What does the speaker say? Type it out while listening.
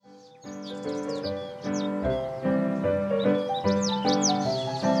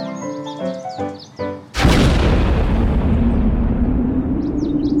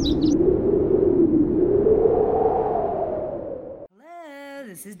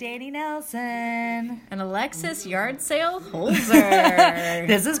Danny Nelson. And Alexis Yard Sale Holzer.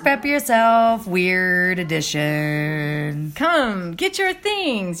 This is Prep Yourself Weird Edition. Come, get your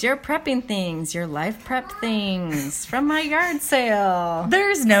things, your prepping things, your life prep things from my yard sale.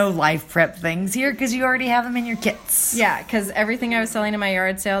 There's no life prep things here because you already have them in your kits. Yeah, because everything I was selling in my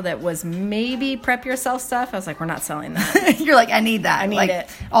yard sale that was maybe prep yourself stuff, I was like, we're not selling that. You're like, I need that. I need it.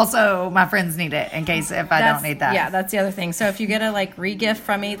 Also, my friends need it in case if I don't need that. Yeah, that's the other thing. So if you get a re-gift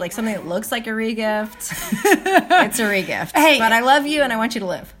from me, like something that looks like a re-gift, it's a re-gift. Hey, but I love you and I want you to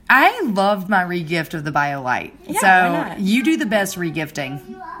live. I loved my re-gift of the BioLite. Yeah, so why not? You do the best re-gifting.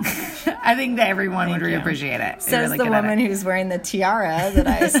 I think that everyone would really appreciate it. Says really the woman who's wearing the tiara that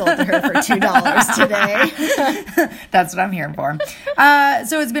I sold to her for $2 today. That's what I'm here for.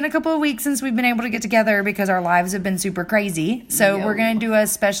 So it's been a couple of weeks since we've been able to get together because our lives have been super crazy. So we're going to do a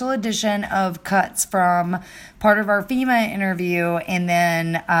special edition of cuts from part of our FEMA interview and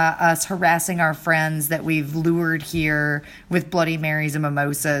then us harassing our friends that we've lured here with Bloody Marys and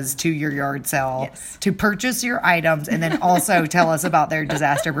mimosas to your yard sale to purchase your items and then also tell us about their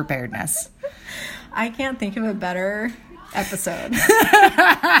disaster preparedness. I can't think of a better episode.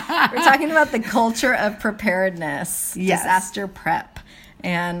 We're talking about the culture of preparedness, disaster prep.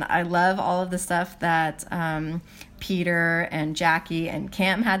 And I love all of the stuff that Peter and Jackie and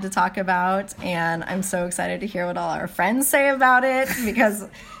Cam had to talk about. And I'm so excited to hear what all our friends say about it because,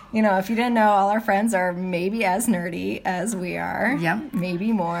 you know, if you didn't know, all our friends are maybe as nerdy as we are. Yep.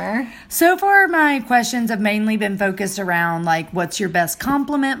 Maybe more. So far, my questions have mainly been focused around, like, what's your best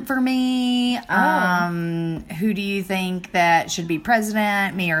compliment for me? Who do you think that should be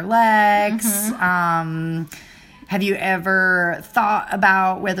president, me or Lex? Mm-hmm. Have you ever thought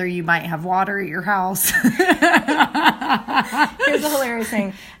about whether you might have water at your house? Here's the hilarious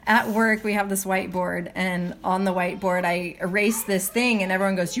thing. At work, we have this whiteboard, and on the whiteboard, I erased this thing, and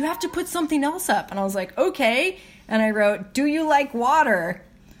everyone goes, you have to put something else up. And I was like, okay. And I wrote, do you like water?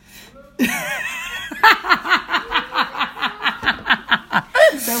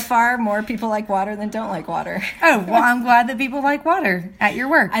 So far, more people like water than don't like water. Oh, well, I'm glad that people like water at your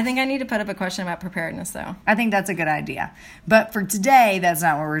work. I think I need to put up a question about preparedness, though. I think that's a good idea. But for today, that's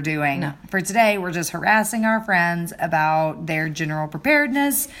not what we're doing. No. For today, we're just harassing our friends about their general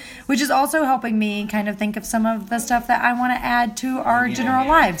preparedness, which is also helping me kind of think of some of the stuff that I want to add to our general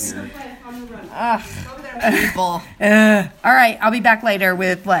lives. Ugh, people. All right, I'll be back later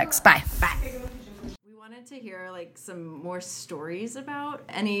with Lex. Bye. Bye. To hear like some more stories about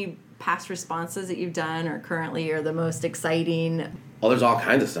any past responses that you've done or currently are the most exciting. Oh, there's all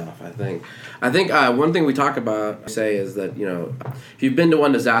kinds of stuff, I think one thing we talk about say is that, you know, if you've been to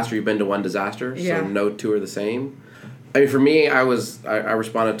one disaster, you've been to one disaster. So no two are the same. I mean, for me, I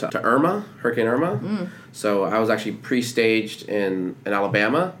responded to Hurricane Irma. So I was actually pre-staged in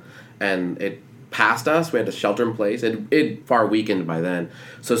Alabama, and it passed us. We had to shelter in place. It far weakened by then.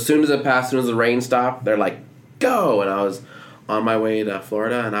 So as soon as it passed, as soon as the rain stopped, they're like, go! And I was on my way to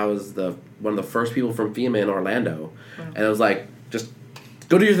Florida, and I was one of the first people from FEMA in Orlando. And it was like, just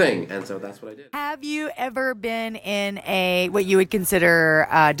go do your thing. And so that's what I did. Have you ever been in what you would consider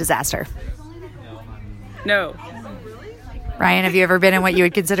a disaster? No. Ryan, have you ever been in what you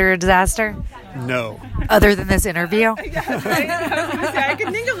would consider a disaster? No. Other than this interview? Yeah, right? I was gonna say, I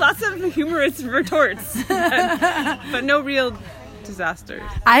can think of lots of humorous retorts, but no real disasters.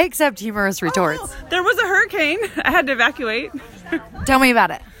 I accept humorous retorts. Oh, there was a hurricane. I had to evacuate. Tell me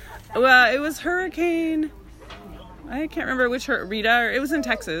about it. Well, it was Hurricane... I can't remember which Rita. It was in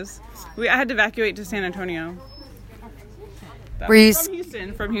Texas. I had to evacuate to San Antonio.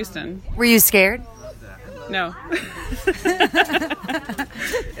 From Houston. Were you scared? No.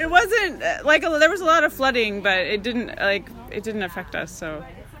 It wasn't there was a lot of flooding, but it didn't affect us, or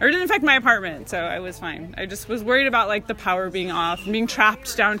it didn't affect my apartment, so I was fine. I just was worried about the power being off and being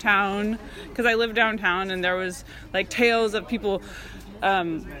trapped downtown because I live downtown, and there was tales of people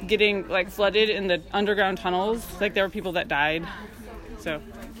getting flooded in the underground tunnels. There were people that died. So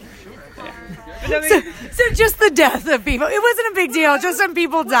So just the death of people. It wasn't a big deal. Just some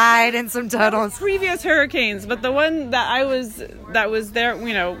people died in some tunnels. Previous hurricanes, but the one that I was there,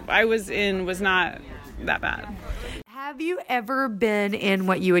 I was in was not that bad. Have you ever been in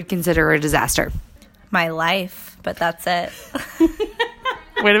what you would consider a disaster? My life, but that's it.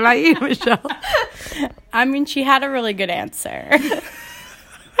 What about you, Michelle? I mean, she had a really good answer.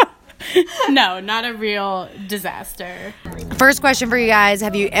 No, not a real disaster. First question for you guys.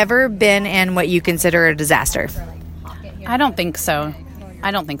 Have you ever been in what you consider a disaster? I don't think so.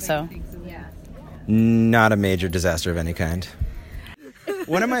 Not a major disaster of any kind.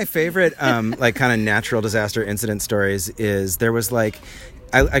 One of my favorite, like, kind of natural disaster incident stories is there was, like,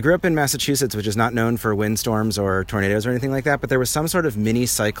 I grew up in Massachusetts, which is not known for windstorms or tornadoes or anything like that, but there was some sort of mini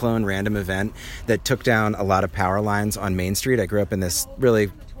cyclone random event that took down a lot of power lines on Main Street. I grew up in this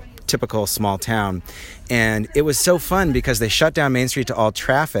really typical small town, and it was so fun because they shut down Main Street to all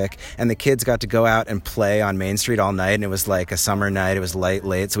traffic, and the kids got to go out and play on Main Street all night, and it was like a summer night. It was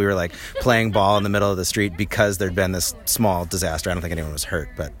late, so we were like playing ball in the middle of the street because there'd been this small disaster. I don't think anyone was hurt,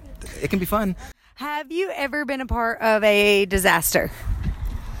 but it can be fun. Have you ever been a part of a disaster?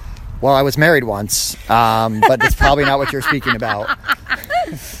 Well, I was married once, but it's probably not what you're speaking about.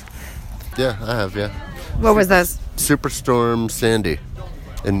 Yeah, I have, yeah. What was this? Superstorm Sandy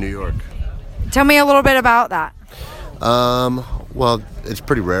in New York. Tell me a little bit about that. Well, it's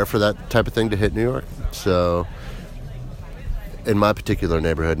pretty rare for that type of thing to hit New York. So, in my particular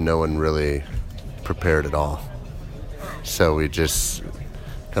neighborhood, no one really prepared at all. So we just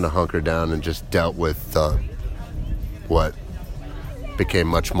kind of hunkered down and just dealt with what became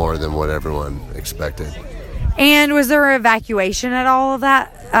much more than what everyone expected. And was there evacuation at all of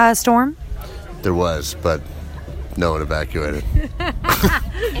that storm? There was, but no one evacuated.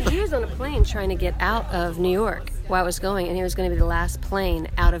 And he was on a plane trying to get out of New York while it was going, and he was going to be the last plane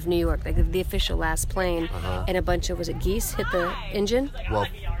out of New York, like the official last plane. And a bunch of, was it geese, hit the engine? Well,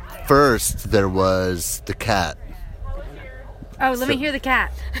 first there was the cat. Oh, let me hear the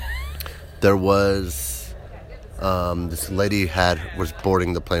cat. There was this lady was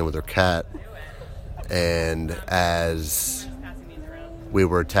boarding the plane with her cat, and as we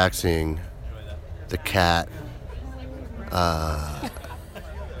were taxiing, the cat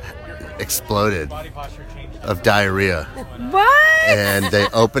exploded of diarrhea. What? And they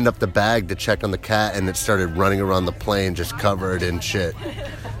opened up the bag to check on the cat, and it started running around the plane just covered in shit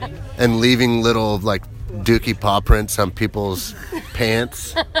and leaving little like dookie paw prints on people's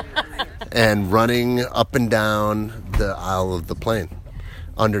pants and running up and down the aisle of the plane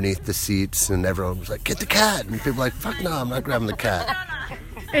underneath the seats, and everyone was like, get the cat, and people were like, fuck no, I'm not grabbing the cat.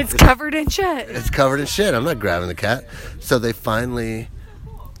 It's covered in shit. It's covered in shit. I'm not grabbing the cat. So they finally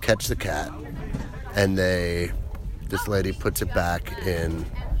catch the cat, and this lady puts it back in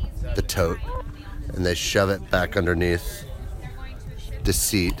the tote, and they shove it back underneath the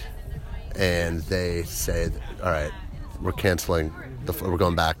seat, and they say, all right, we're canceling, we're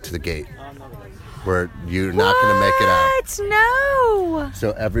going back to the gate. You're not going to make it out. No.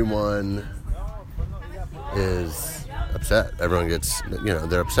 So everyone is upset. Everyone gets,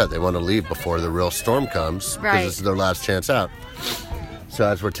 they're upset. They want to leave before the real storm comes because this is their last chance out. So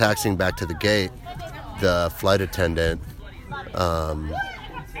as we're taxiing back to the gate, the flight attendant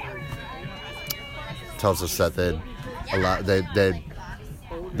tells us that they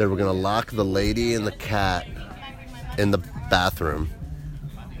were going to lock the lady and the cat in the bathroom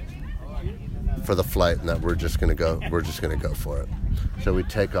for the flight, and that we're just going to go for it. So we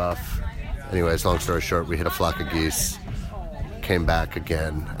take off. Anyways, long story short, we hit a flock of geese, came back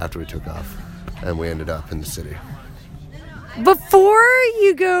again after we took off, and we ended up in the city. Before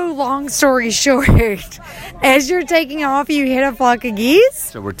you go, long story short, as you're taking off, you hit a flock of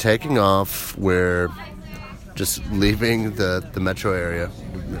geese? So we're taking off. We're just leaving the metro area,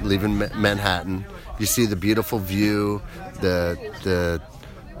 leaving Manhattan. You see the beautiful view,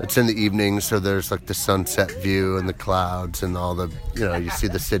 it's in the evening, so there's like the sunset view and the clouds and all the, you see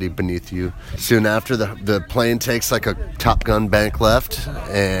the city beneath you. Soon after, the plane takes like a Top Gun bank left,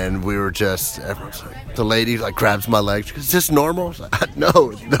 and we were everyone's like, the lady like grabs my leg. She goes, is this normal? I was like, no,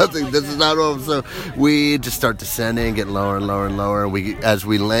 nothing. This is not normal. So we just start descending, get lower and lower and lower. As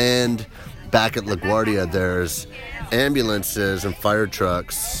we land back at LaGuardia, there's ambulances and fire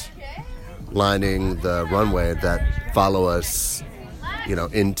trucks lining the runway that follow us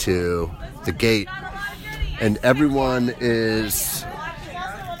into the gate, and everyone is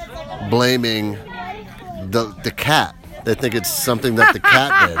blaming the cat. They think it's something that the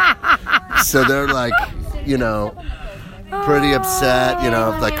cat did. So they're like, pretty upset,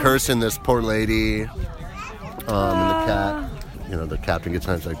 like cursing this poor lady, and the cat. The captain gets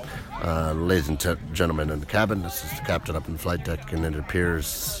on. It's like, ladies and gentlemen in the cabin, this is the captain up in the flight deck, and it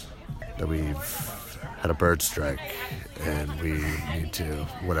appears that we've had a bird strike, and we need to,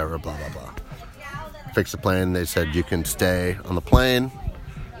 whatever, blah, blah, blah. Fix the plane. They said you can stay on the plane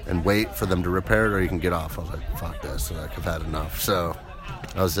and wait for them to repair it, or you can get off. I was like, fuck this. Like, I've had enough. So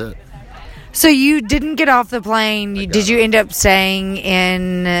that was it. So you didn't get off the plane. Did you end up staying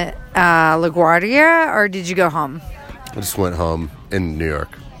in LaGuardia, or did you go home? I just went home in New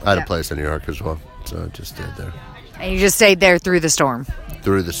York. I had a place in New York as well, so I just stayed there. And you just stayed there through the storm?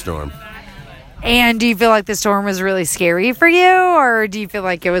 Through the storm. And do you feel like the storm was really scary for you, or do you feel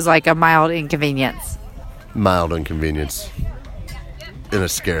like it was like a mild inconvenience? Mild inconvenience. In a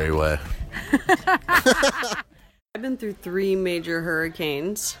scary way. I've been through 3 major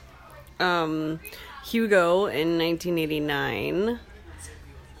hurricanes. Hugo in 1989,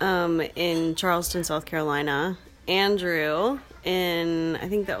 in Charleston, South Carolina. Andrew in, I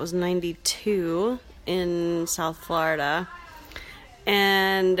think that was 92, in South Florida.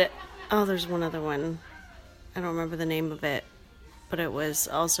 And, there's one other one. I don't remember the name of it, but it was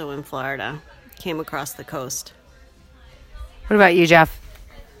also in Florida. Came across the coast. What about you, Jeff?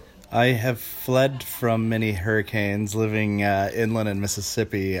 I have fled from many hurricanes, living inland in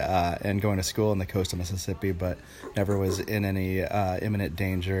Mississippi and going to school on the coast of Mississippi, but never was in any imminent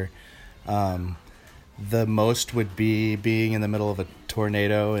danger. The most would be being in the middle of a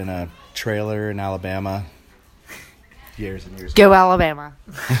tornado in a trailer in Alabama. Years and years ago. Go Alabama.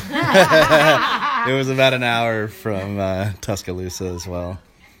 It was about an hour from Tuscaloosa as well.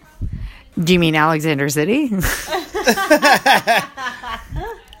 Do you mean Alexander City?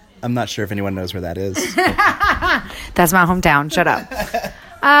 I'm not sure if anyone knows where that is. That's my hometown. Shut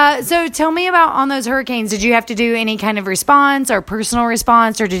up. So tell me about on those hurricanes. Did you have to do any kind of response or personal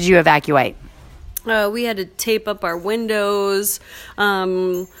response, or did you evacuate? We had to tape up our windows.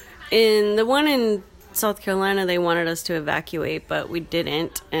 In the one in South Carolina, they wanted us to evacuate, but we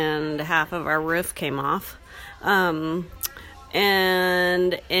didn't, and half of our roof came off. And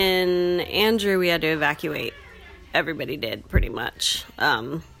in Andrew, we had to evacuate. Everybody did, pretty much.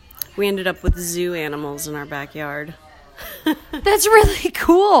 We ended up with zoo animals in our backyard. That's really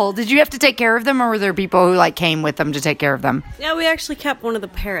cool. Did you have to take care of them, or were there people who came with them to take care of them? Yeah, we actually kept one of the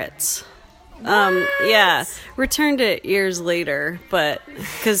parrots. Yeah, returned it years later, but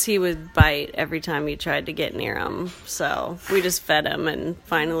because he would bite every time you tried to get near him. So we just fed him, and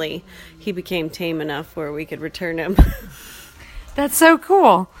finally he became tame enough where we could return him. That's so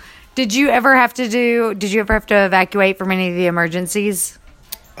cool. Did you ever have to evacuate from any of the emergencies?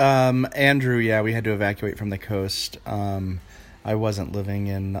 Andrew, yeah, we had to evacuate from the coast. I wasn't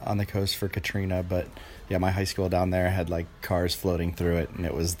living on the coast for Katrina, but yeah, my high school down there had cars floating through it, and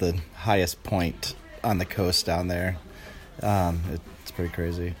it was the highest point on the coast down there. It's pretty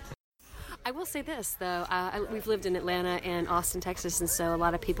crazy. I will say this, though. We've lived in Atlanta and Austin, Texas, and so a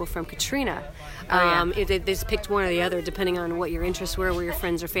lot of people from Katrina. They just picked one or the other, depending on what your interests were, where your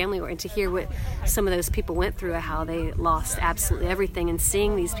friends or family were. And to hear what some of those people went through, how they lost absolutely everything, and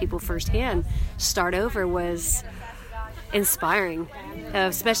seeing these people firsthand start over was inspiring.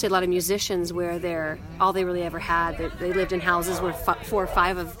 Especially a lot of musicians where all they really ever had, they lived in houses where 4 or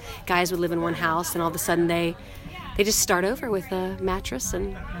 5 of guys would live in one house, and all of a sudden they just start over with a mattress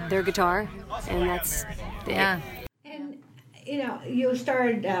and their guitar, and that's yeah. And you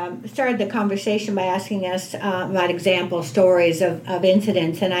started the conversation by asking us about example stories of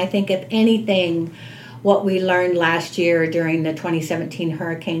incidents, and I think if anything, what we learned last year during the 2017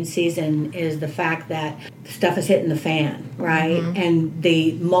 hurricane season is the fact that stuff is hitting the fan, right? Mm-hmm. And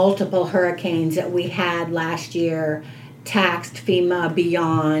the multiple hurricanes that we had last year taxed FEMA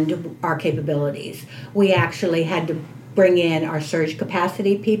beyond our capabilities. We actually had to bring in our surge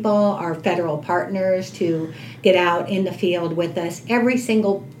capacity people, our federal partners to get out in the field with us. Every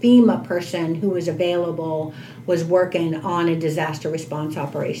single FEMA person who was available was working on a disaster response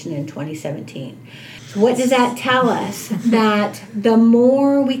operation in 2017. So what does that tell us? That the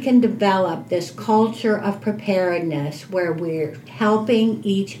more we can develop this culture of preparedness where we're helping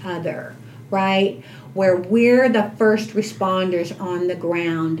each other, right? Where we're the first responders on the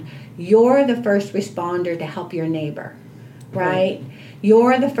ground. You're the first responder to help your neighbor, right?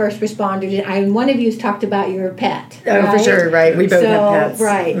 You're the first responder. And one of you's talked about your pet. Oh, right? For sure, right. We both have pets.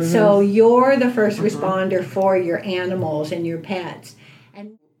 Right. Mm-hmm. So you're the first responder for your animals and your pets.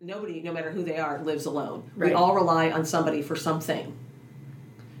 And nobody, no matter who they are, lives alone. Right. We all rely on somebody for something.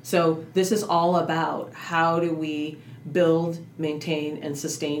 So this is all about how do we build, maintain, and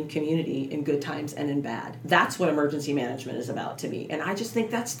sustain community in good times and in bad. That's what emergency management is about to me. And I just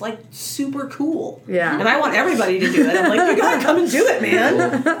think that's super cool. Yeah. And I want everybody to do it. I'm like, you gotta come and do it,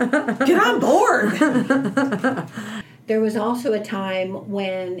 man. Get on board. There was also a time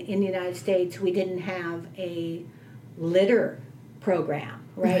when in the United States we didn't have a litter program.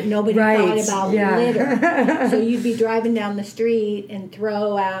 Right? Nobody thought about litter. So you'd be driving down the street and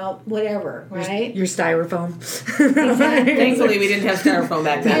throw out whatever, right? Your styrofoam. Exactly. Thankfully, we didn't have styrofoam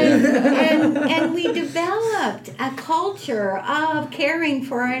back then. And we developed a culture of caring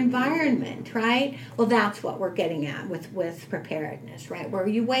for our environment, right? Well, that's what we're getting at with preparedness, right? Where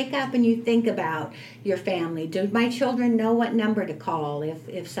you wake up and you think about your family. Do my children know what number to call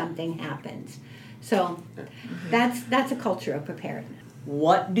if something happens? So that's a culture of preparedness.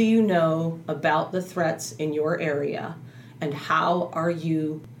 What do you know about the threats in your area, and how are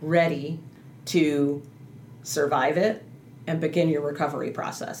you ready to survive it and begin your recovery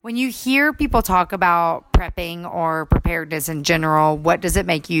process? When you hear people talk about prepping or preparedness in general, what does it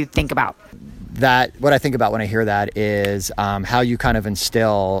make you think about? What I think about when I hear that is how you kind of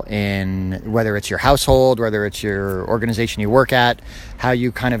instill in, whether it's your household, whether it's your organization you work at, how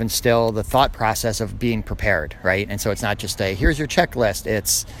you kind of instill the thought process of being prepared, right? And so it's not just here's your checklist.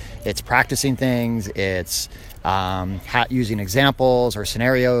 It's practicing things. It's using examples or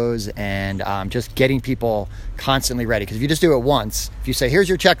scenarios, and just getting people constantly ready. Because if you just do it once, if you say, here's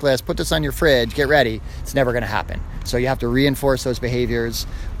your checklist, put this on your fridge, get ready, it's never going to happen. So you have to reinforce those behaviors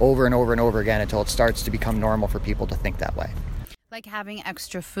over and over and over again until it starts to become normal for people to think that way. Like having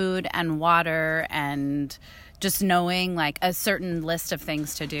extra food and water and just knowing like a certain list of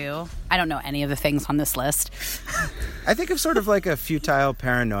things to do. I don't know any of the things on this list. I think of sort of like a futile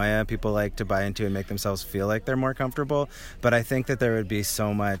paranoia people like to buy into and make themselves feel like they're more comfortable. But I think that there would be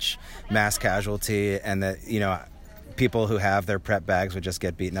so much mass casualty, and that, people who have their prep bags would just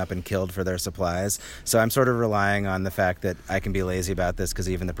get beaten up and killed for their supplies. So I'm sort of relying on the fact that I can be lazy about this, because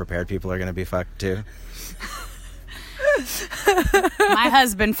even the prepared people are going to be fucked too. My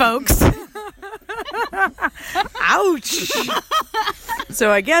husband, folks. Ouch.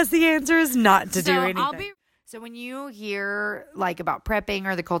 So I guess the answer is not to do anything. So when you hear like about prepping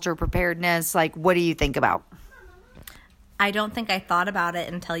or the culture of preparedness, like what do you think about? I don't think I thought about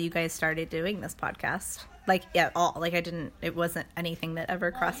it until you guys started doing this podcast. Like at all. Like it wasn't anything that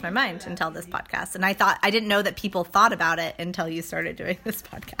ever crossed my mind until this podcast. And I didn't know that people thought about it until you started doing this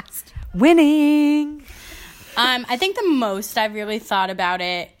podcast. Winning. I think the most I've really thought about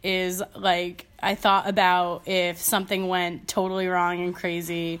it is like I thought about if something went totally wrong and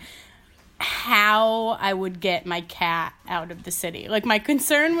crazy, how I would get my cat out of the city. Like my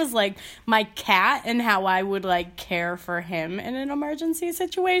concern was like my cat and how I would like care for him in an emergency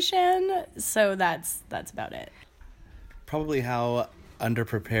situation. So that's about it. Probably how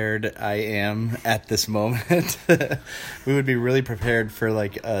underprepared I am at this moment. We would be really prepared for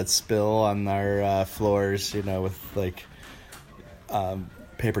like a spill on our floors, with like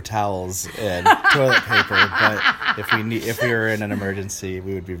paper towels and toilet paper. But if we were in an emergency,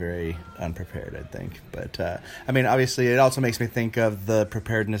 we would be very unprepared, I think. But obviously, it also makes me think of the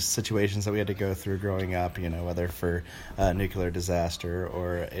preparedness situations that we had to go through growing up. Whether for a nuclear disaster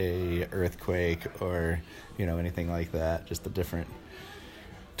or a earthquake or anything like that. Just the different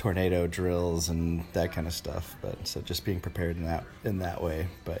tornado drills and that kind of stuff. But so just being prepared in that way.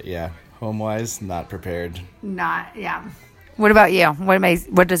 But yeah, home wise, not prepared. Yeah. What about you?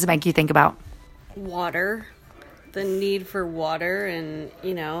 What does it make you think about? Water, the need for water, and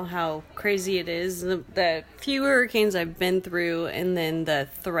how crazy it is. The few hurricanes I've been through, and then the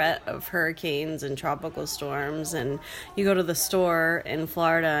threat of hurricanes and tropical storms, and you go to the store in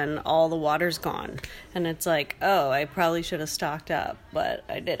Florida and all the water's gone, and it's like, oh, I probably should have stocked up, but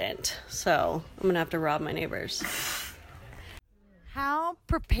I didn't, so I'm gonna have to rob my neighbors. How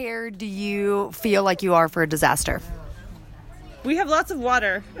prepared do you feel like you are for a disaster? We have lots of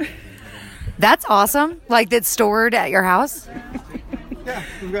water. That's awesome. Like that's stored at your house? Yeah,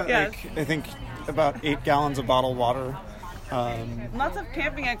 we've got I think about 8 gallons of bottled water. Lots of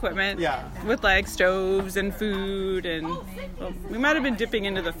camping equipment. Yeah. With like stoves and food, and we might have been dipping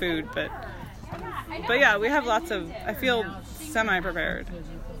into the food, but yeah, we have lots of. I feel semi-prepared.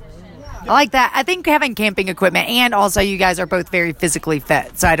 I like that. I think having camping equipment, and also you guys are both very physically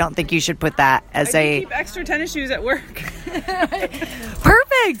fit, so I don't think you should put that as I keep extra tennis shoes at work.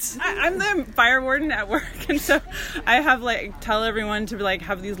 Perfect. I'm the fire warden at work, and so I have tell everyone to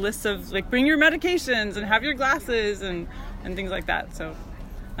have these lists of bring your medications and have your glasses and things like that. So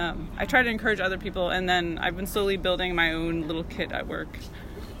I try to encourage other people, and then I've been slowly building my own little kit at work.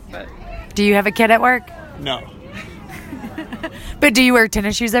 But do you have a kit at work? No. But do you wear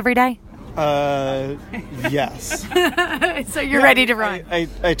tennis shoes every day? Yes. So you're ready to run.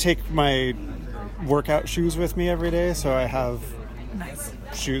 I take my workout shoes with me every day, so I have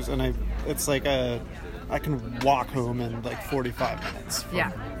shoes, and it's like I can walk home in 45 minutes.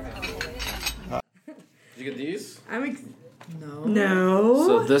 Yeah. Did you get these? No.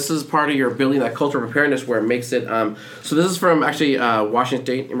 So this is part of your building that cultural preparedness, where it makes it. So this is from actually Washington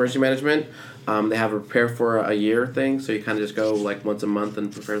State Emergency Management. They have a prepare for a year thing, so you kind of just go once a month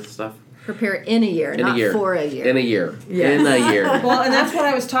and prepare the stuff. Prepare in a year, not for a year. In a year. Yes. In a year. Well, and that's what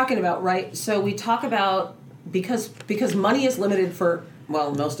I was talking about, right? So we talk about because money is limited for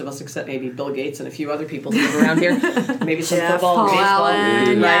well, most of us except maybe Bill Gates and a few other people who live around here, maybe some Jeff, football, Paul baseball, Allen,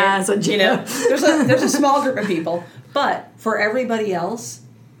 right? yeah, so You know, there's a small group of people, but for everybody else,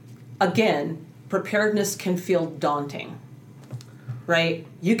 again, preparedness can feel daunting, right?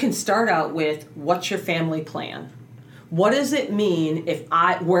 You can start out with, what's your family plan? What does it mean if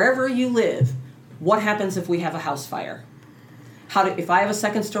wherever you live, what happens if we have a house fire? If I have a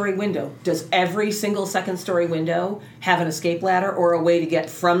second-story window, does every single second-story window have an escape ladder or a way to get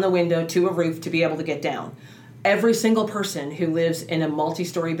from the window to a roof to be able to get down? Every single person who lives in a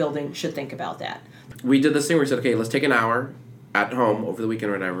multi-story building should think about that. We did this thing where we said, okay, let's take an hour at home over the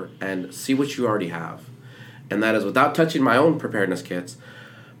weekend or whatever and see what you already have. And that is, without touching my own preparedness kits,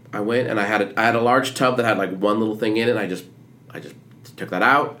 I went and I had a large tub that had like one little thing in it, and I just took that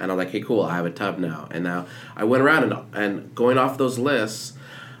out, and I was like, hey, cool, I have a tub now. And now I went around and going off those lists,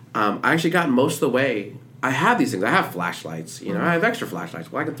 I actually got most of the way. I have these things. I have flashlights. You know, I have extra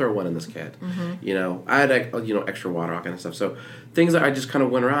flashlights. Well, I can throw one in this kit. You know, I had extra water, all kind of stuff. So things that I just kind of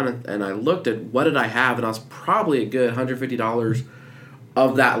went around and I looked at what did I have, and I was probably a good $150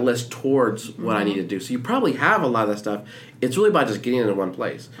 of that list towards what I need to do. So you probably have a lot of that stuff. It's really about just getting it in one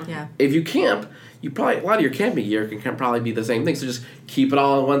place. Yeah. If you camp, a lot of your camping gear can probably be the same thing. So just keep it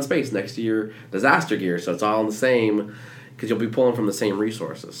all in one space next to your disaster gear, so it's all in the same, because you'll be pulling from the same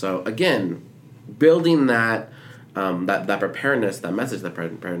resources. So again, building that preparedness, that message, that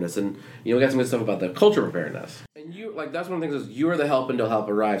preparedness, and we got some good stuff about the culture of preparedness. And that's one of the things is you are the help until help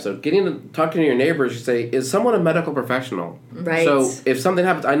arrives. So talking to your neighbors, you say, is someone a medical professional? Right. So if something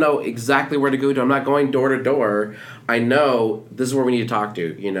happens, I know exactly where to go to. I'm not going door to door. I know this is where we need to talk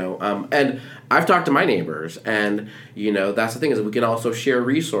to, and I've talked to my neighbors, and, that's the thing is we can also share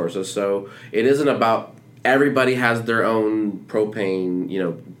resources. So it isn't about everybody has their own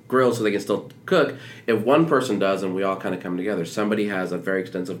propane, grill so they can still cook. If one person does and we all kind of come together, somebody has a very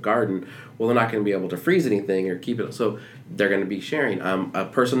extensive garden, well, they're not going to be able to freeze anything or keep it, so they're going to be sharing. A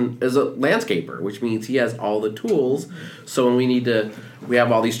person is a landscaper, which means he has all the tools, so when we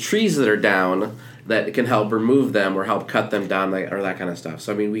have all these trees that are down that can help remove them or help cut them down or that kind of stuff.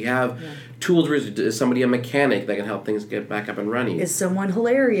 So, we have tools. Is somebody a mechanic that can help things get back up and running? Is someone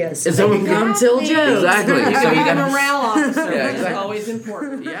hilarious? Is someone come tell jokes? Exactly. You So can have a morale officer. Yeah, It's exactly. always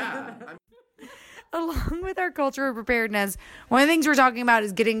important. Yeah. Along with our culture of preparedness, one of the things we're talking about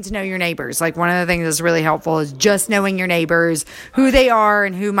is getting to know your neighbors. Like, one of the things that's really helpful is just knowing your neighbors, who they are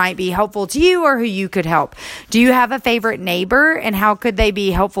and who might be helpful to you or who you could help. Do you have a favorite neighbor, and how could they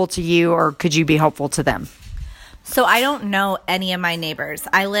be helpful to you, or could you be helpful to them? So I don't know any of my neighbors.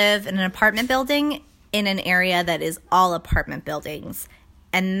 I live in an apartment building in an area that is all apartment buildings.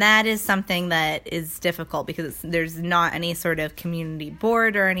 And that is something that is difficult because there's not any sort of community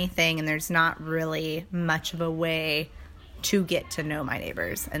board or anything, and there's not really much of a way to get to know my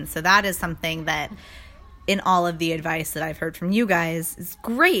neighbors. And so that is something that in all of the advice that I've heard from you guys is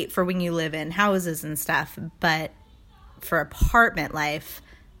great for when you live in houses and stuff. But for apartment life,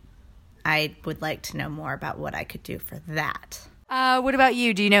 I would like to know more about what I could do for that. What about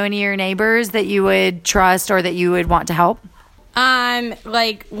you? Do you know any of your neighbors that you would trust or that you would want to help?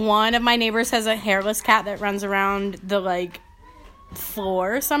 Like, one of my neighbors has a hairless cat that runs around the,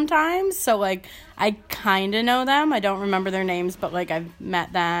 floor sometimes. So, I kind of know them. I don't remember their names, but, I've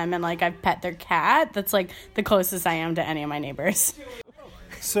met them and, I've pet their cat. That's, the closest I am to any of my neighbors.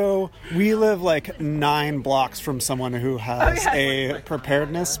 So we live 9 blocks from someone who has a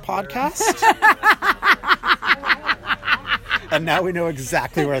preparedness podcast. And now we know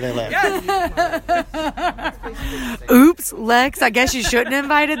exactly where they live. Oops, Lex, I guess you shouldn't have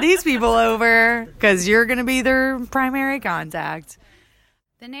invited these people over because you're going to be their primary contact.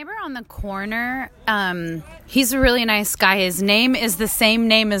 The neighbor on the corner, he's a really nice guy. His name is the same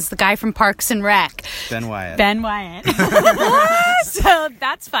name as the guy from Parks and Rec. Ben Wyatt. So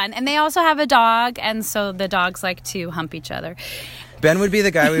that's fun. And they also have a dog, and so the dogs like to hump each other. Ben would be the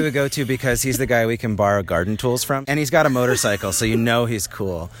guy we would go to because he's the guy we can borrow garden tools from. And he's got a motorcycle, so he's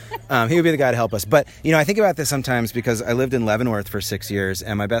cool. He would be the guy to help us. But, I think about this sometimes because I lived in Leavenworth for 6 years,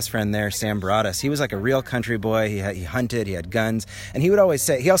 and my best friend there, Sam Broadus, he was like a real country boy. He hunted, he had guns, and he would always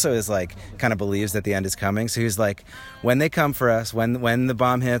say, he also is kind of believes that the end is coming. So he's like, when they come for us, when the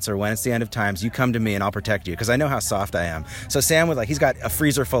bomb hits or when it's the end of times, you come to me and I'll protect you because I know how soft I am. So Sam would he's got a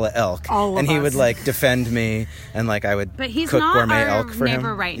freezer full of elk, and he would defend me, and I would cook gourmet elk for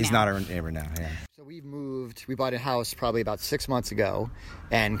him. He's not our neighbor now. Yeah. So we bought a house probably about 6 months ago,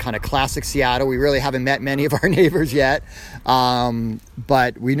 and kind of classic Seattle. We really haven't met many of our neighbors yet,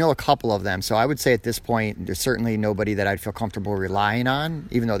 but we know a couple of them. So I would say at this point, there's certainly nobody that I'd feel comfortable relying on,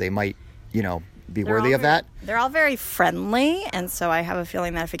 even though they might, be worthy of that? They're all very friendly, and so I have a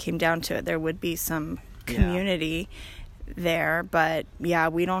feeling that if it came down to it, there would be some community there. But yeah,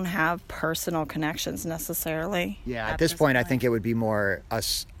 we don't have personal connections necessarily. Yeah, at this point, I think it would be more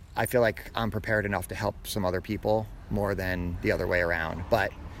us. I feel like I'm prepared enough to help some other people more than the other way around.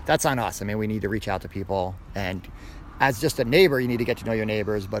 But that's on us. I mean, we need to reach out to people. And as just a neighbor, you need to get to know your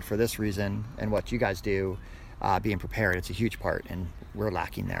neighbors. But for this reason and what you guys do, being prepared, it's a huge part. And we're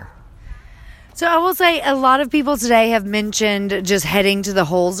lacking there. So I will say a lot of people today have mentioned just heading to the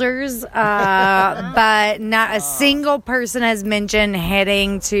Holzers, but not a single person has mentioned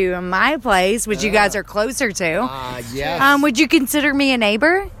heading to my place, which you guys are closer to. Yes. Would you consider me a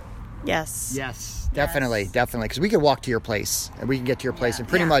neighbor? Yes. Yes, definitely. Because we could walk to your place, and we can get to your place, and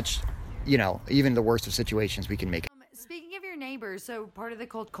pretty much, even the worst of situations, we can make it. Speaking of your neighbors, so part of the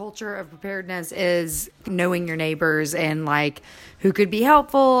culture of preparedness is knowing your neighbors and like who could be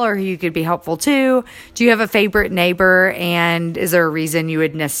helpful or who you could be helpful to. Do you have a favorite neighbor, and is there a reason you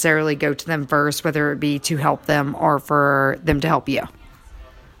would necessarily go to them first, whether it be to help them or for them to help you?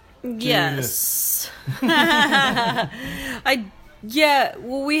 Yes. Well,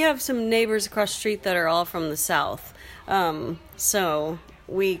 we have some neighbors across the street that are all from the South. So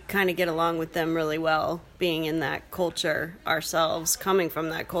we kind of get along with them really well, being in that culture ourselves, coming from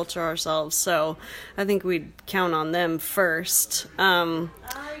that culture ourselves. So I think we'd count on them first.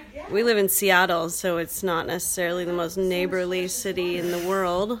 We live in Seattle, so it's not necessarily the most neighborly city in the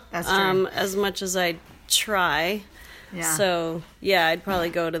world. That's true. As much as I try. Yeah. So, yeah, I'd probably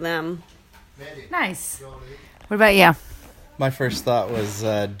go to them. Nice. What about you? My first thought was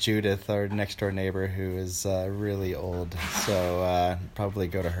Judith, our next door neighbor, who is really old. So probably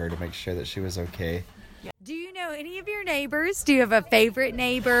go to her to make sure that she was okay. Do you know any of your neighbors? Do you have a favorite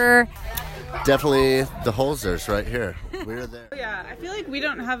neighbor? Definitely the Holzers right here. We're there. Yeah, I feel like we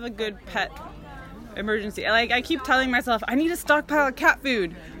don't have a good pet emergency. Like, I keep telling myself, I need a stockpile of cat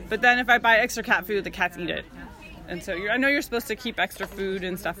food. But then if I buy extra cat food, the cats eat it. And so I know you're supposed to keep extra food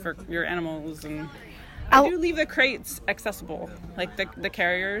and stuff for your animals, and I do leave the crates accessible, like the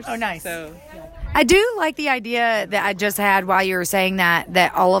carriers. Oh, nice. So I do like the idea that I just had while you were saying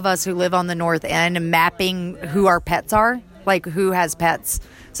that all of us who live on the North End mapping who our pets are, like who has pets.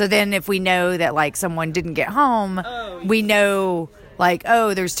 So then if we know that like someone didn't get home, we know like,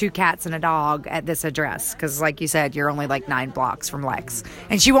 oh, there's 2 cats and a dog at this address. Because like you said, you're only like 9 blocks from Lex.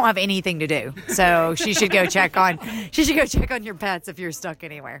 And she won't have anything to do. So she should go check on your pets if you're stuck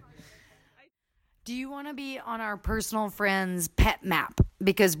anywhere. Do you want to be on our personal friends pet map?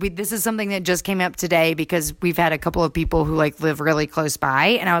 Because this is something that just came up today because we've had a couple of people who like live really close by.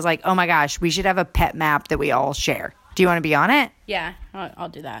 And I was like, oh my gosh, we should have a pet map that we all share. Do you want to be on it? Yeah, I'll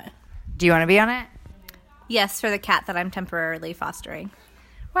do that. Do you want to be on it? Yes, for the cat that I'm temporarily fostering.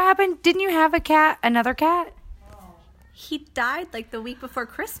 What happened? Didn't you have another cat? He died like the week before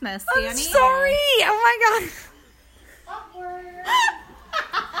Christmas. I'm Danny. sorry. Oh my God.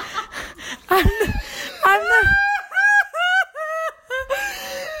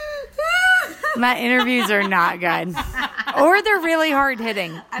 My interviews are not good. Or they're really hard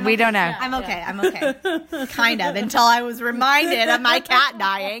hitting. We don't know. I'm okay. Kind of, until I was reminded of my cat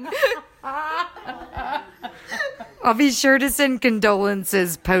dying. I'll be sure to send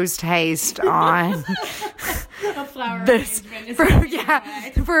condolences post haste on this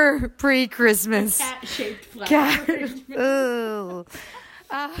for pre-Christmas. Cat-shaped flower. Ooh.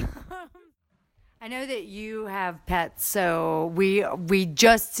 I know that you have pets, so we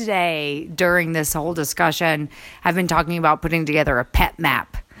just today during this whole discussion have been talking about putting together a pet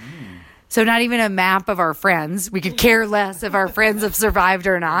map. So not even a map of our friends. We could care less if our friends have survived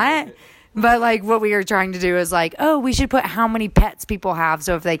or not. But like what we are trying to do is like, oh, we should put how many pets people have,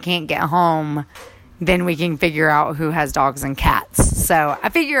 so if they can't get home, then we can figure out who has dogs and cats. So I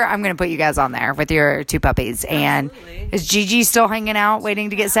figure I'm going to put you guys on there with your 2 puppies. And is Gigi still hanging out waiting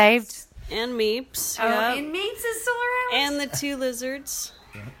to get saved? And Meeps. Oh, yep. and Meeps is still around? And the 2 lizards.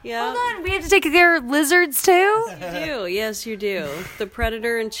 Yeah. Hold on, we have to take care of lizards too? You do. Yes, you do. The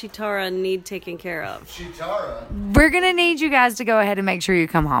Predator and Chitara need taken care of. We're going to need you guys to go ahead and make sure you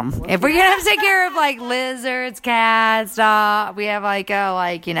come home. If we're going to have to take care of like lizards, cats, we have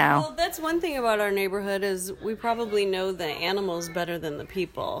Well, that's one thing about our neighborhood is we probably know the animals better than the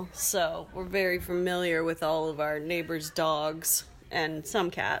people. So we're very familiar with all of our neighbors' dogs and some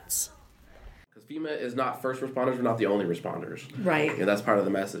cats. Because FEMA is not first responders, we're not the only responders. Right. And that's part of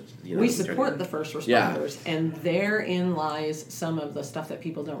the message. We support the first responders, and therein lies some of the stuff that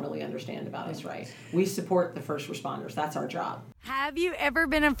people don't really understand about us, right? We support the first responders. That's our job. Have you ever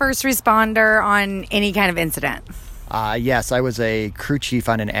been a first responder on any kind of incident? Yes, I was a crew chief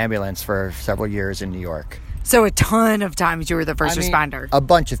on an ambulance for several years in New York. So a ton of times you were the first responder. A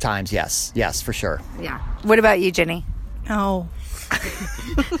bunch of times, yes. Yes, for sure. Yeah. What about you, Jenny? No.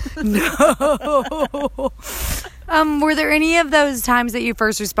 No. Were there any of those times that you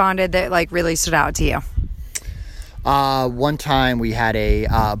first responded that like really stood out to you? One time we had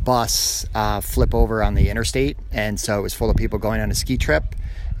a bus flip over on the interstate, and so it was full of people going on a ski trip,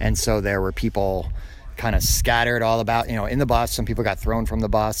 and so there were people kind of scattered all about, in the bus. Some people got thrown from the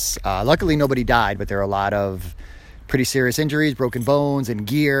bus. Luckily nobody died, but there were a lot of pretty serious injuries, broken bones and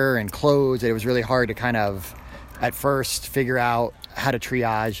gear and clothes. It was really hard to kind of at first figure out how to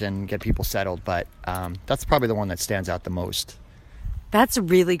triage and get people settled, but that's probably the one that stands out the most. That's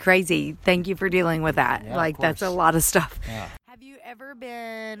really crazy. Thank you for dealing with that. Yeah, that's a lot of stuff. Yeah. Have you ever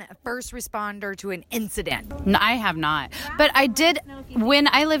been a first responder to an incident? No, I have not. But I did, when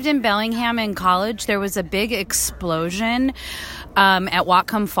I lived in Bellingham in college, there was a big explosion at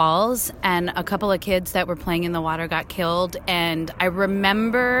Whatcom Falls, and a couple of kids that were playing in the water got killed. And I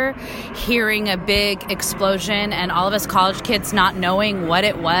remember hearing a big explosion and all of us college kids not knowing what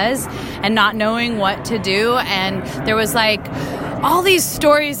it was and not knowing what to do. And there was like all these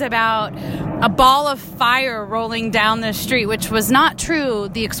stories about a ball of fire rolling down the street, which was not true.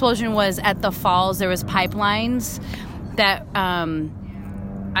 The explosion was at the falls. There was pipelines that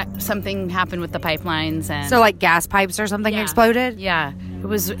something happened with the pipelines, and so like gas pipes or something exploded. Yeah,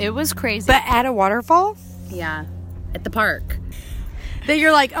 it was crazy. But at a waterfall? Yeah, at the park. That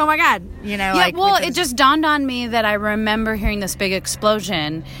you're like, oh my God, it just dawned on me that I remember hearing this big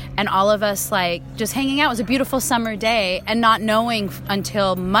explosion and all of us like just hanging out. It was a beautiful summer day and not knowing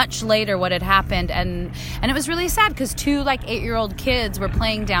until much later what had happened, and it was really sad because 2 like 8-year-old kids were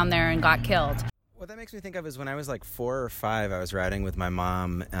playing down there and got killed. What that makes me think of is when I was like 4 or 5, I was riding with my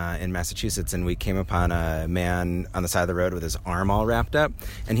mom in Massachusetts, and we came upon a man on the side of the road with his arm all wrapped up,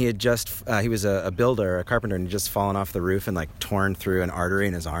 and he had he was a builder, a carpenter, and he'd just fallen off the roof and like torn through an artery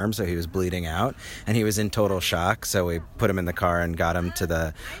in his arm, so he was bleeding out, and he was in total shock, so we put him in the car and got him to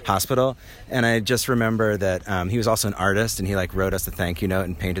the hospital. And I just remember that he was also an artist, and he like wrote us a thank you note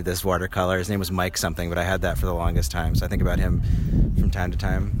and painted this watercolor. His name was Mike something, but I had that for the longest time, so I think about him from time to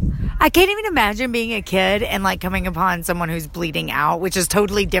time. I can't even imagine being a kid and like coming upon someone who's bleeding out, which is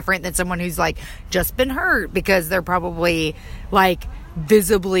totally different than someone who's like just been hurt, because they're probably like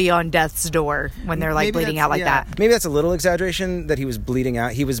visibly on death's door when they're like bleeding out like that. Maybe that's a little exaggeration that he was bleeding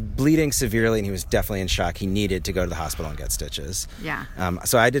out. He was bleeding severely and he was definitely in shock. He needed to go to the hospital and get stitches. Yeah.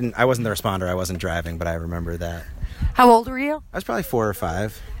 So I wasn't the responder. I wasn't driving, but I remember that. How old were you? I was probably 4 or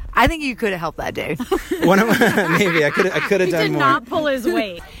 5. I think you could have helped that dude. Maybe I could have done did more. Not pull his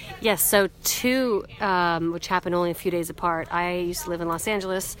weight. Yes, so 2, which happened only a few days apart. I used to live in Los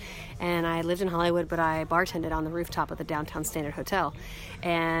Angeles, and I lived in Hollywood, but I bartended on the rooftop of the Downtown Standard Hotel.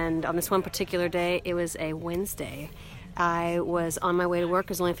 And on this one particular day, it was a Wednesday, I was on my way to work. It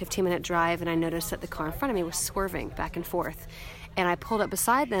was only a 15-minute drive, and I noticed that the car in front of me was swerving back and forth. And I pulled up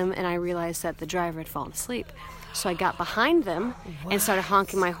beside them, and I realized that the driver had fallen asleep. So I got behind them and started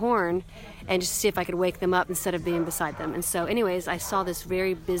honking my horn and just to see if I could wake them up instead of being beside them. And so anyways, I saw this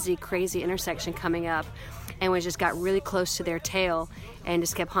very busy, crazy intersection coming up, and we just got really close to their tail and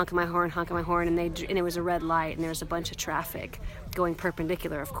just kept honking my horn, and it was a red light, and there was a bunch of traffic going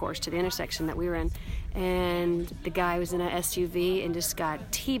perpendicular, of course, to the intersection that we were in. And the guy was in an SUV and just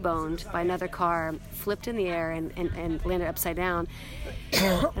got T-boned by another car, flipped in the air and landed upside down.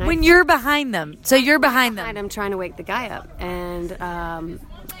 When you're behind them. So you're behind them. I'm trying to wake the guy up. And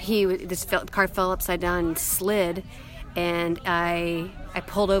the car fell upside down and slid. And I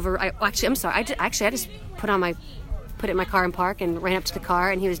pulled over. I'm sorry. I just put it in my car and park and ran up to the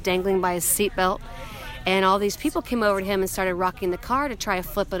car, and he was dangling by his seatbelt. And all these people came over to him and started rocking the car to try to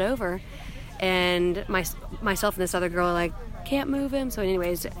flip it over. And myself and this other girl like, can't move him. So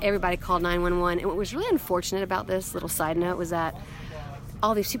anyways, everybody called 911. And what was really unfortunate about this, little side note, was that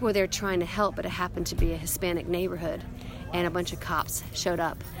all these people were there trying to help, but it happened to be a Hispanic neighborhood. And a bunch of cops showed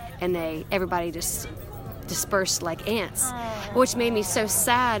up, and everybody just dispersed like ants, which made me so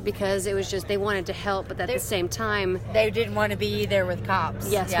sad because it was just they wanted to help, but at the same time they didn't want to be there with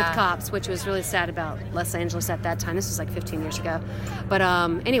cops. Yes, with cops, which was really sad about Los Angeles at that time. This was like 15 years ago. But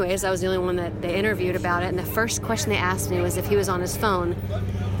anyways, I was the only one that they interviewed about it, and the first question they asked me was if he was on his phone.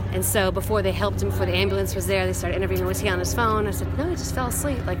 And so before they helped him, before the ambulance was there, they started interviewing, was he on his phone? I said, no, he just fell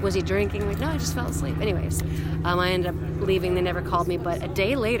asleep. Like, was he drinking? Like, no, he just fell asleep. Anyways, I ended up leaving. They never called me. But a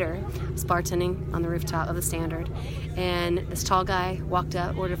day later, I was bartending on the rooftop of the Standard. And this tall guy walked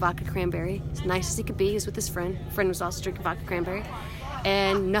up, ordered vodka cranberry. As nice as he could be. He was with his friend. Friend was also drinking vodka cranberry.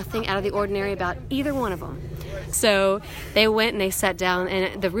 and nothing out of the ordinary about either one of them. So they went and they sat down,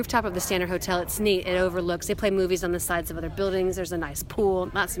 and the rooftop of the Standard Hotel, it's neat. It overlooks, they play movies on the sides of other buildings. There's a nice pool.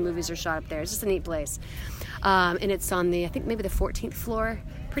 Lots of movies are shot up there. It's just a neat place. And it's on I think maybe the 14th floor,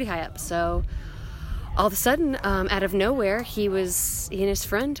 pretty high up. So all of a sudden, out of nowhere, he and his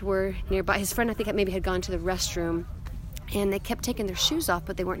friend were nearby. His friend, I think, maybe had gone to the restroom, and they kept taking their shoes off,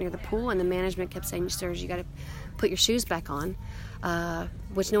 but they weren't near the pool, and the management kept saying, sirs, you got to put your shoes back on,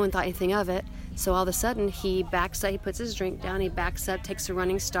 which no one thought anything of it. So all of a sudden, he backs up, he puts his drink down, he backs up, takes a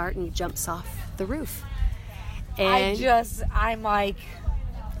running start, and he jumps off the roof. And I'm like...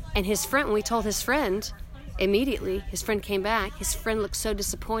 And his friend, when we told his friend, immediately, his friend came back. His friend looked so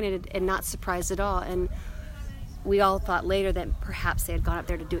disappointed and not surprised at all. And we all thought later that perhaps they had gone up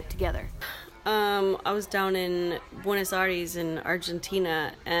there to do it together. I was down in Buenos Aires in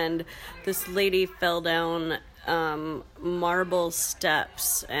Argentina, and this lady fell down marble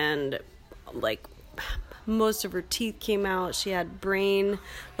steps, and like most of her teeth came out. She had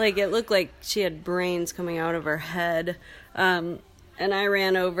it looked like she had brains coming out of her head. And I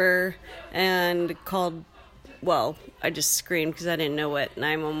ran over and called. Well, I just screamed because I didn't know what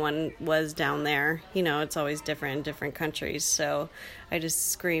 911 was down there. You know, it's always different in different countries. So I just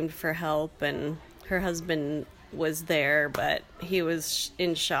screamed for help, and her husband was there, but he was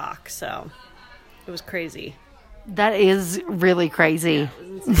in shock. So it was crazy. That is really crazy.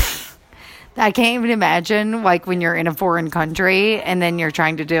 Yeah, I can't even imagine, like, when you're in a foreign country and then you're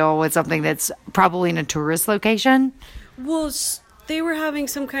trying to deal with something that's probably in a tourist location. Well, they were having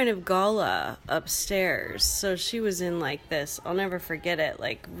some kind of gala upstairs, so she was in like this, I'll never forget it,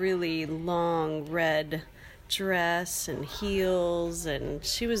 like really long red dress and heels, and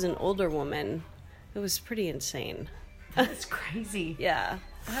she was an older woman. It was pretty insane. That's crazy. Yeah.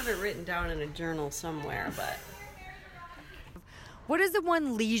 I have it written down in a journal somewhere, but... What is the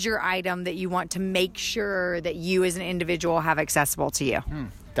one leisure item that you want to make sure that you as an individual have accessible to you?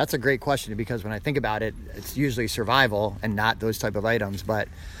 That's a great question, because when I think about it, it's usually survival and not those type of items. But,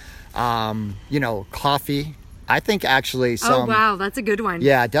 coffee, I think actually some... Oh, wow, that's a good one.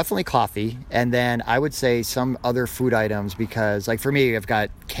 Yeah, definitely coffee. And then I would say some other food items, because, like, for me, I've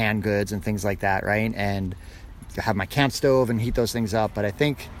got canned goods and things like that, right? And I have my camp stove and heat those things up. But I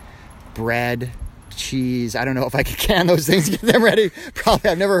think bread, cheese, I don't know if I could can those things, get them ready. Probably,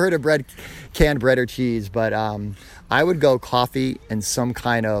 I've never heard of canned bread or cheese, but I would go coffee and some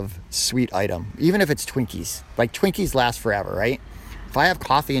kind of sweet item, even if it's Twinkies. Like, Twinkies last forever, right? If I have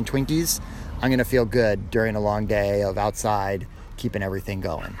coffee and Twinkies, I'm going to feel good during a long day of outside, keeping everything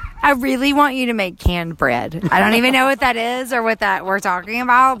going. I really want you to make canned bread. I don't even know what that is or what that we're talking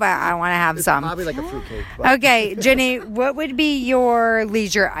about, but I want to have It's some. Probably like a fruitcake. Okay, Jenny, what would be your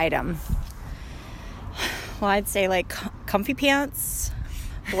leisure item? Well, I'd say like comfy pants,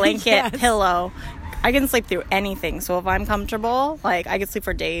 blanket, Yes. pillow. I can sleep through anything. So if I'm comfortable, like I can sleep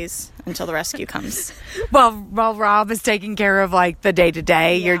for days until the rescue comes. Well, while Rob is taking care of like the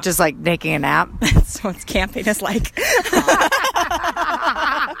day-to-day, you're just like taking a nap. That's what camping is like.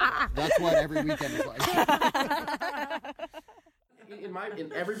 That's what every weekend is like.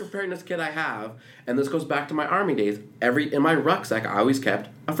 In every preparedness kit I have, and this goes back to my Army days, in my rucksack I always kept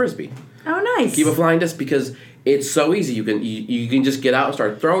a Frisbee. Oh, nice. Keep a flying disc, because it's so easy. You can just get out and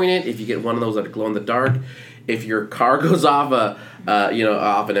start throwing it. If you get one of those that glow in the dark, if your car goes off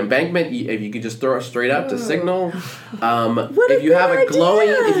off an embankment, if you could just throw it straight up to signal. If you have a glowing,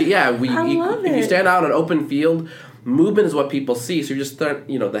 if you stand out on an open field, movement is what people see. So you just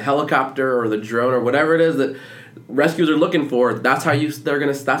the helicopter or the drone or whatever it is that rescuers are looking for. That's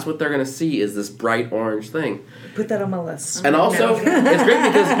that's what they're gonna see, is this bright orange thing. Put that on my list. And also, it's great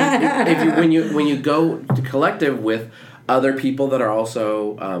because when you go to collective with other people that are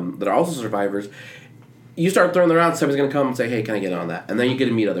also survivors, you start throwing them around. Somebody's gonna come and say, "Hey, can I get on that?" And then you get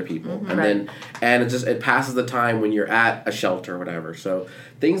to meet other people, and it passes the time when you're at a shelter or whatever. So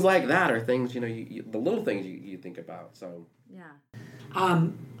things like that are things the little things you think about. So yeah.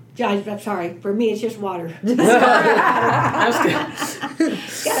 I'm sorry. For me, it's just water.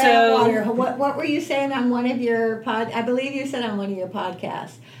 So water. What were you saying on one of your I believe you said on one of your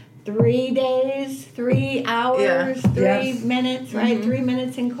podcasts. 3 days, 3 hours, 3 minutes, right? Mm-hmm. 3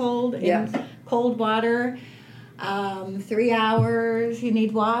 minutes in cold water. 3 hours. You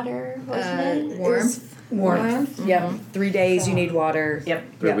need water. Wasn't it? Warmth. Yep. 3 days you need water.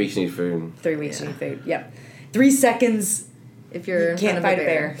 Yep. 3 weeks you need food. 3 weeks you need food. Yep. 3 seconds. If you can't fight a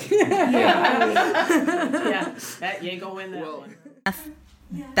bear. That you ain't gonna win that one.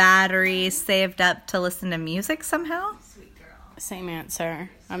 Battery saved up to listen to music somehow? Same answer.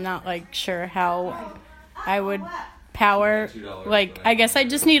 I'm not sure how I would power, like, I guess I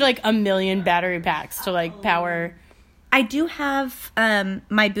just need, like, 1 million battery packs to, like, power. I do have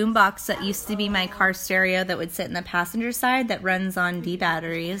my boombox that used to be my car stereo that would sit in the passenger side that runs on D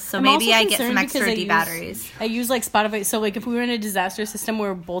batteries. So maybe I get some extra D batteries. I use like Spotify. So like if we were in a disaster system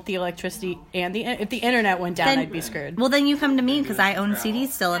where both the electricity and if the internet went down, I'd be screwed. Well, then you come to me because I own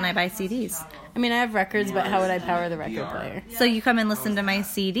CDs still and I buy CDs. I mean, I have records, but how would I power the record player? So you come and listen to my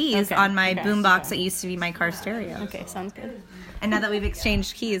CDs on my boombox that used to be my car stereo. Okay, sounds good. And now that we've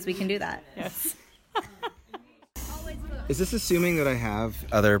exchanged keys, we can do that. Yes. Is this assuming that I have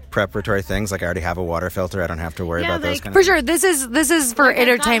other preparatory things? Like I already have a water filter. I don't have to worry about those kind for of sure. This is for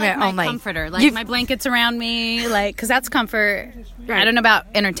entertainment my only. Comforter, like my blankets around me, like because that's comfort. Right. I don't know about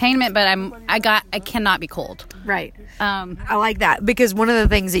entertainment, but I cannot be cold. Right. I like that because one of the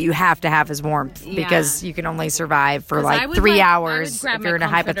things that you have to have is warmth because you can only survive for like 3 hours if you're in a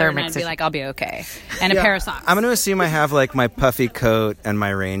hypothermic situation. I'd be like, I'll be okay, and a pair of socks. I'm going to assume I have like my puffy coat and my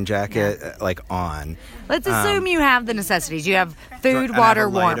rain jacket like on. Let's assume you have the necessities. You have food, water,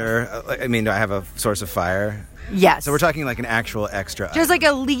 warmth. I mean, do I have a source of fire? Yes. So we're talking like an actual extra Just like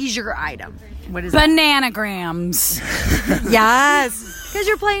a leisure item. What is Bananagrams. Yes. Because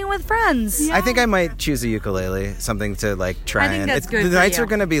you're playing with friends. I think I might choose a ukulele, something to like try I think that's good the for nights you. are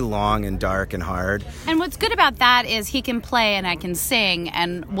going to be long and dark and hard. And what's good about that is he can play and I can sing,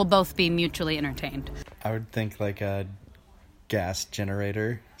 and we'll both be mutually entertained. I would think like a gas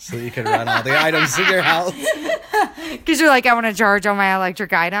generator so that you could run all the items in your house. Because you're like, I want to charge all my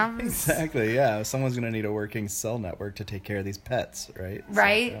electric items. Exactly, yeah. Someone's going to need a working cell network to take care of these pets, right?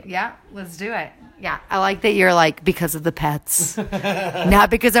 Right? So, yeah, let's do it. Yeah, I like that you're like, because of the pets.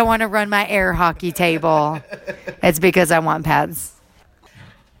 Not because I want to run my air hockey table. It's because I want pets.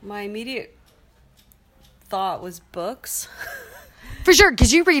 My immediate thought was books. For sure,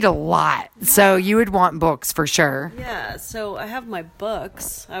 because you read a lot. So you would want books for sure. Yeah, so I have my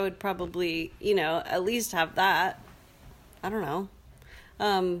books. I would probably, at least have that. I don't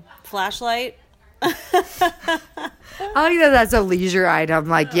know. Flashlight. I like that that's a leisure item.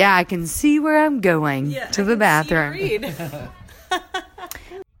 Like, yeah, I can see where I'm going to the bathroom.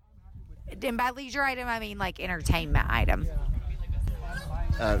 And by leisure item, I mean like entertainment item.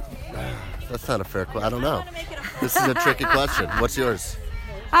 That's not a fair question. I don't know. This is a tricky question. What's yours?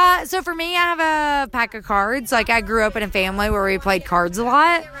 So for me, I have a pack of cards. Like I grew up in a family where we played cards a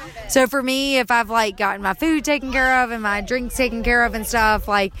lot. So for me, if I've like gotten my food taken care of and my drinks taken care of and stuff,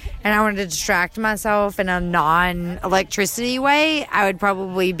 like, and I wanted to distract myself in a non-electricity way, I would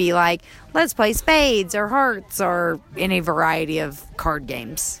probably be like, let's play spades or hearts or any variety of card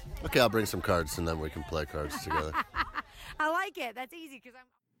games. Okay, I'll bring some cards and then we can play cards together. I like it. That's easy because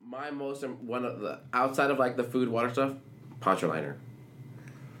my most one of the outside of like the food water stuff, poncho liner.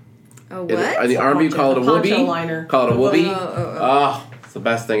 Oh, what? In the Army, you call it a whoopee. Poncho liner. Call it a whoopee. Oh. It's the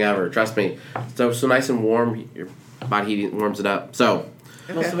best thing ever. Trust me. So nice and warm. Your body heat warms it up. So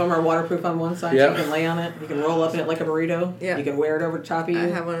most of them are waterproof on one side. Yep. So you can lay on it. You can roll up in it like a burrito. Yeah. You can wear it over the top of you. I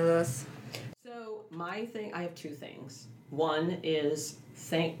have one of those. So I have two things. One is,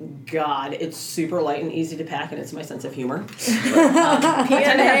 thank God, it's super light and easy to pack, and it's my sense of humor. I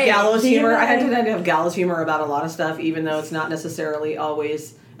tend to have gallows humor. I tend to have gallows humor about a lot of stuff, even though it's not necessarily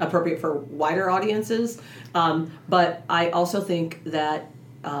always appropriate for wider audiences. But I also think that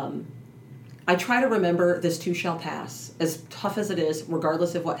I try to remember this too shall pass, as tough as it is,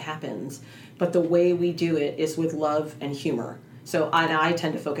 regardless of what happens. But the way we do it is with love and humor. So I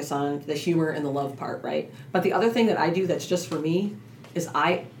tend to focus on the humor and the love part, right? But the other thing that I do that's just for me is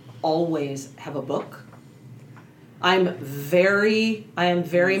I always have a book. I am very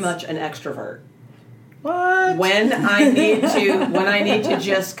much an extrovert. What? When I need to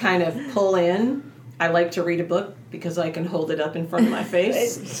just kind of pull in, I like to read a book because I can hold it up in front of my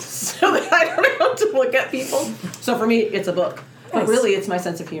face so that I don't have to look at people. So for me, it's a book. But really, it's my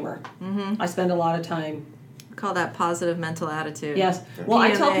sense of humor. Mm-hmm. I spend a lot of time. Call that positive mental attitude. Yes. Well,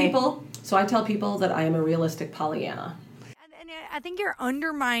 I tell people that I am a realistic Pollyanna. I think you're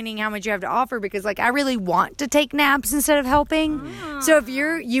undermining how much you have to offer because, like, I really want to take naps instead of helping. So if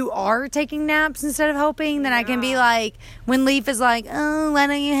you are taking naps instead of helping, then I can be like, when Leaf is like, oh, why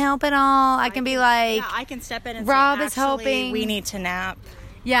don't you help at all? I can be like, yeah, I can step in and Rob say, is helping. We need to nap.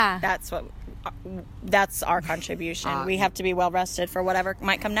 Yeah. That's our contribution. We have to be well rested for whatever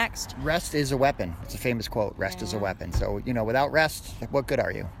might come next. Rest is a weapon. It's a famous quote. Rest is a weapon. So, without rest, what good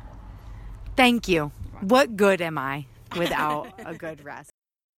are you? Thank you. What good am I without a good rest?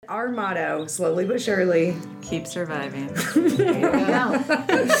 Our motto, slowly but surely, keep surviving. I'm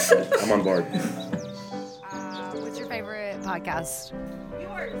on board. What's your favorite podcast?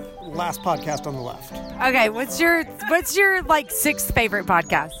 Last podcast on the left. Okay, what's your like sixth favorite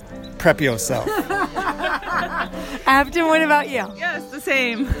podcast? Prep Yourself. Afton, what about you? Yes, the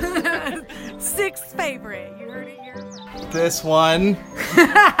same. Sixth favorite. You heard it here. This one.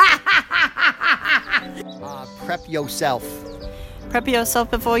 Prep Yourself. Prep yourself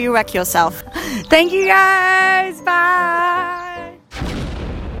before you wreck yourself. Thank you guys. Bye.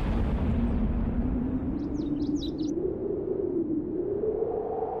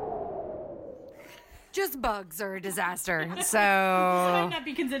 Just bugs are a disaster. So might not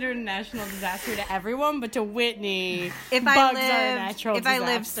be considered a national disaster to everyone, but to Whitney, If bugs I are a natural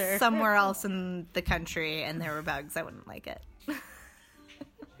lived, disaster. somewhere else in the country and there were bugs, I wouldn't like it.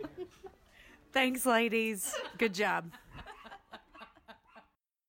 Thanks, ladies. Good job.